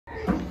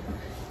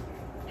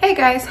Hey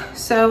guys,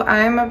 so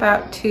I'm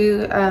about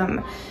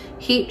to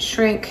heat,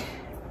 shrink,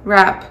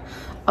 wrap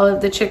all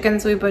of the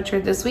chickens we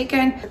butchered this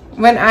weekend.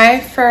 When I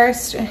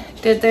first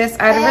did this,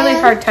 I had a really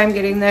hard time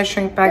getting the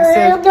shrink bags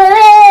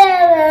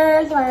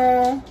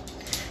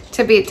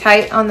to be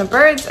tight on the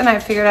birds, and I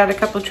figured out a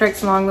couple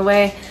tricks along the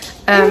way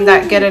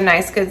that get a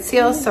nice good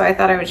seal, so I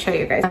thought I would show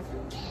you guys.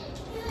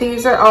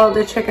 These are all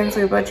the chickens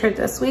we butchered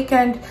this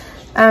weekend.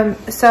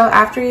 So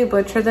after you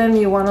butcher them,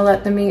 you want to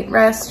let the meat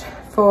rest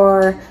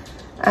for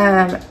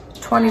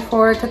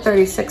 24 to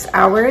 36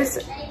 hours,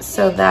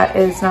 so that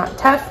is not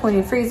tough when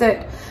you freeze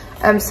it.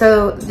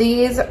 So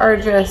these are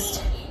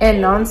just in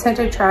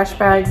non-scented trash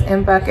bags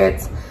in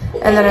buckets,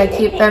 and then I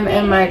keep them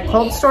in my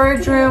cold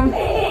storage room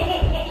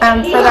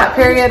for that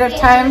period of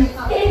time.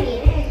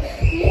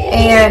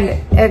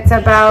 And it's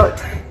about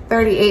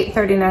 38,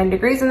 39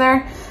 degrees in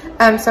there,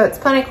 so it's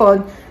plenty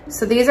cold.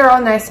 So these are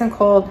all nice and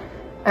cold,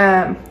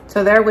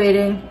 so they're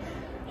waiting.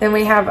 Then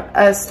we have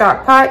a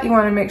stock pot. You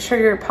want to make sure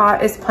your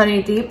pot is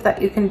plenty deep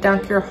that you can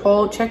dunk your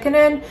whole chicken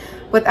in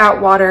without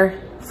water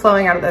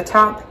flowing out of the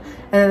top.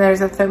 And then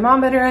there's a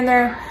thermometer in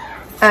there.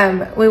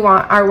 We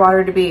want our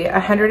water to be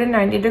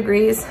 190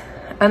 degrees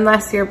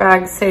unless your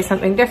bags say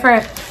something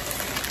different.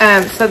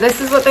 So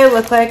this is what they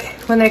look like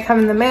when they come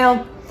in the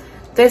mail.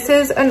 This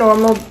is a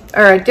normal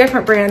or a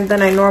different brand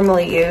than I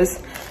normally use,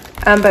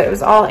 but it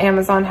was all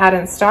Amazon had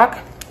in stock.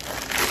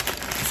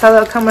 So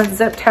they'll come with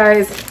zip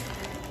ties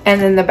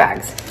and then the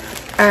bags.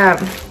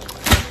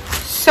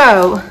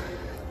 So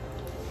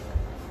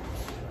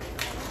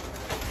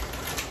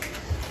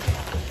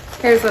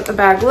here's what the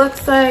bag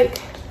looks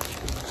like.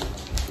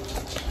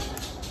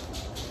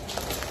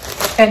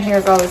 And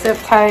here's all the zip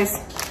ties.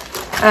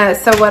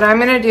 So what I'm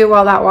gonna do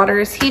while that water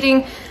is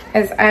heating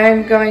is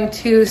I'm going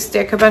to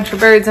stick a bunch of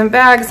birds in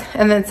bags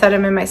and then set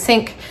them in my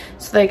sink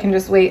so they can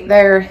just wait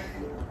there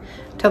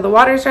till the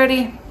water's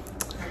ready.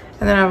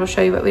 And then I will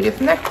show you what we do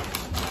from there.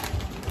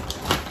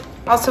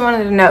 Also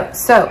wanted to note,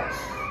 so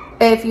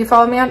if you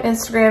follow me on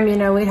Instagram, you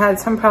know we had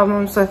some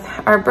problems with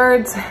our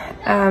birds.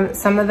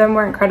 Some of them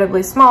were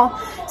incredibly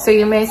small. So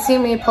you may see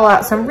me pull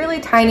out some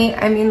really tiny,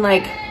 I mean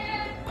like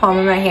palm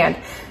of my hand,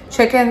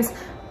 chickens.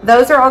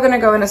 Those are all gonna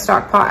go in a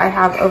stock pot I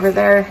have over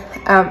there.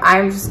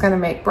 I'm just gonna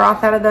make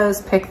broth out of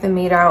those, pick the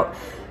meat out.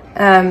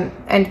 And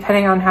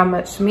depending on how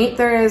much meat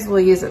there is, we'll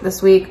use it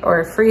this week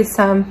or freeze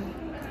some.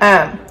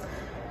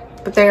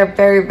 But they are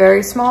very,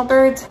 very small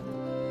birds.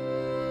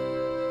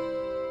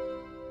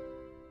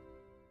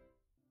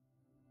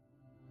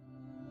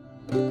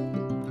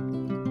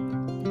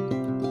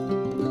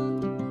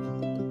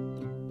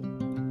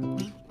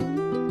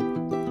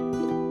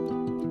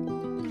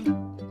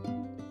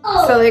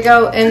 So they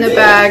go in the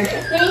bag,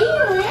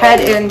 head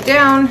in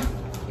down,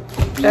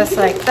 just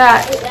like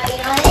that.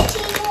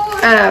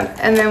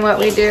 And then what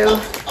we do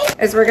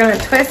is we're gonna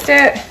twist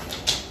it,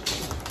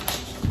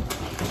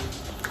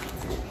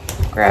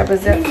 grab a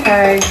zip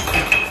tie. I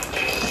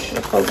should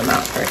have pulled them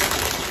out first.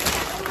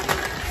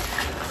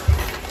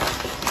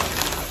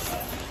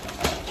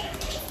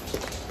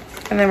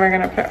 And then we're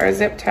gonna put our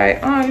zip tie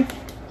on.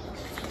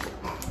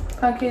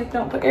 Clunky,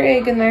 don't put your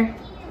egg in there.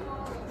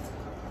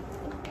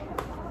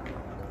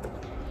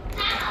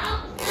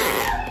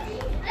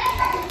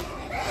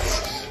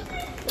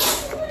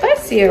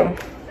 You.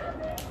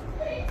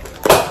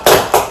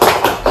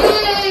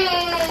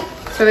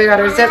 So we got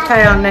our zip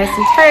tie on nice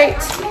and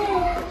tight.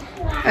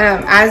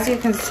 As you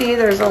can see,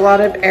 there's a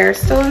lot of air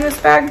still in this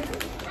bag.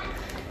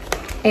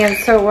 And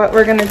so what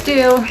we're gonna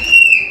do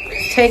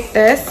is take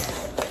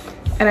this,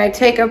 and I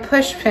take a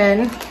push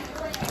pin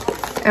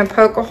and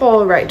poke a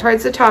hole right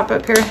towards the top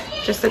up here,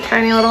 just a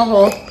tiny little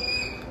hole,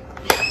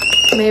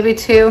 maybe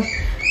two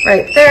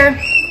right there.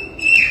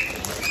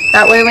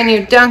 That way when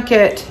you dunk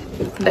it,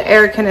 the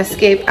air can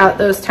escape out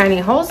those tiny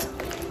holes.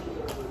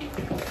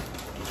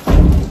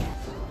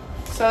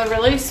 So the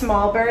really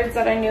small birds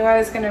that I knew I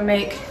was gonna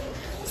make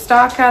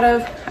stock out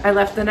of, I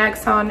left the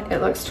necks on.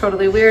 It looks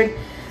totally weird,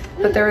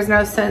 but there was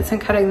no sense in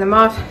cutting them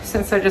off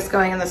since they're just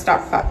going in the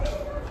stock pot.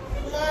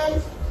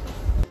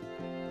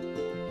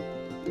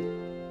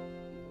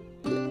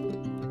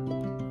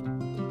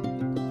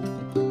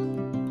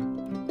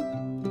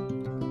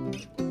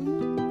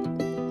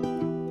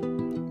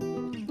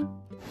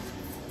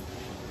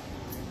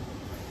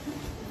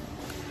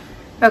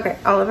 Okay,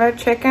 all of our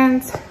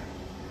chickens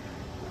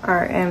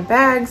are in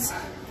bags.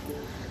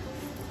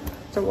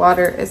 The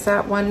water is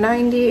at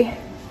 190.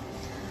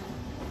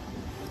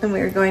 And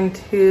we're going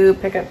to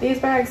pick up these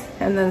bags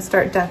and then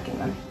start dunking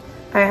them.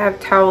 I have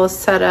towels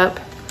set up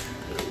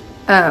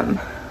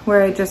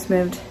where I just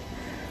moved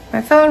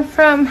my phone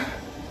from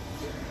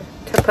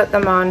to put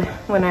them on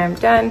when I'm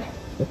done.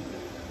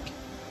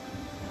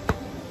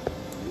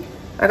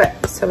 Okay,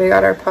 so we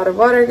got our pot of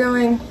water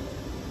going.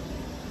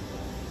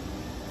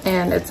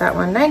 And it's at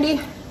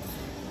 190,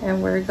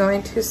 and we're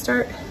going to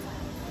start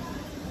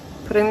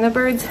putting the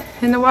birds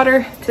in the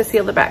water to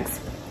seal the bags.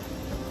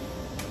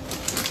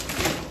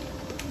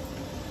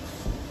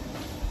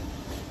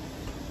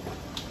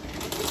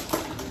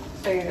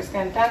 So you're just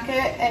gonna dunk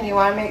it, and you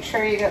wanna make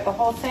sure you get the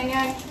whole thing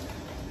in.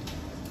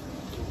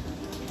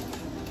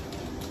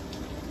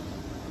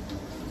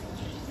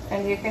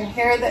 And you can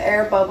hear the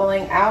air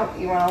bubbling out.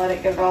 You want to let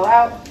it get it all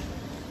out.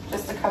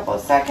 Just a couple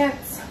of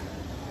seconds.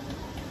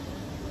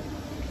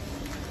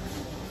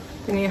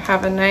 Then you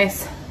have a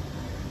nice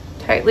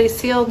tightly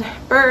sealed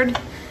bird.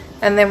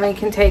 And then we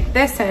can take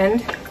this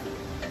end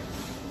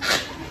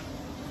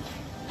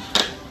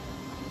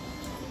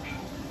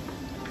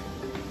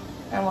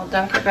and we'll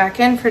dunk it back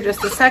in for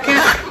just a second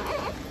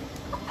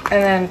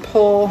and then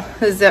pull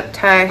the zip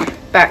tie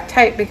back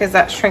tight because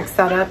that shrinks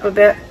that up a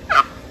bit.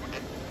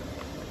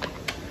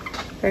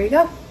 There you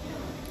go.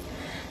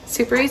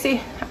 Super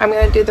easy. I'm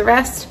gonna do the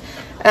rest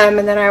and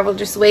then I will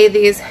just weigh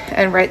these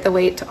and write the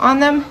weight on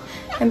them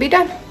and be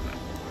done.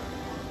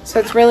 So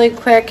it's really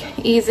quick,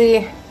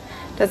 easy,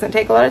 doesn't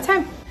take a lot of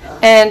time.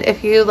 And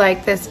if you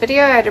like this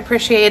video, I'd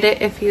appreciate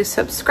it if you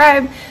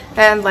subscribe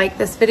and like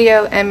this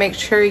video and make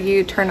sure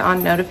you turn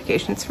on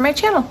notifications for my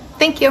channel.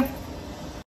 Thank you.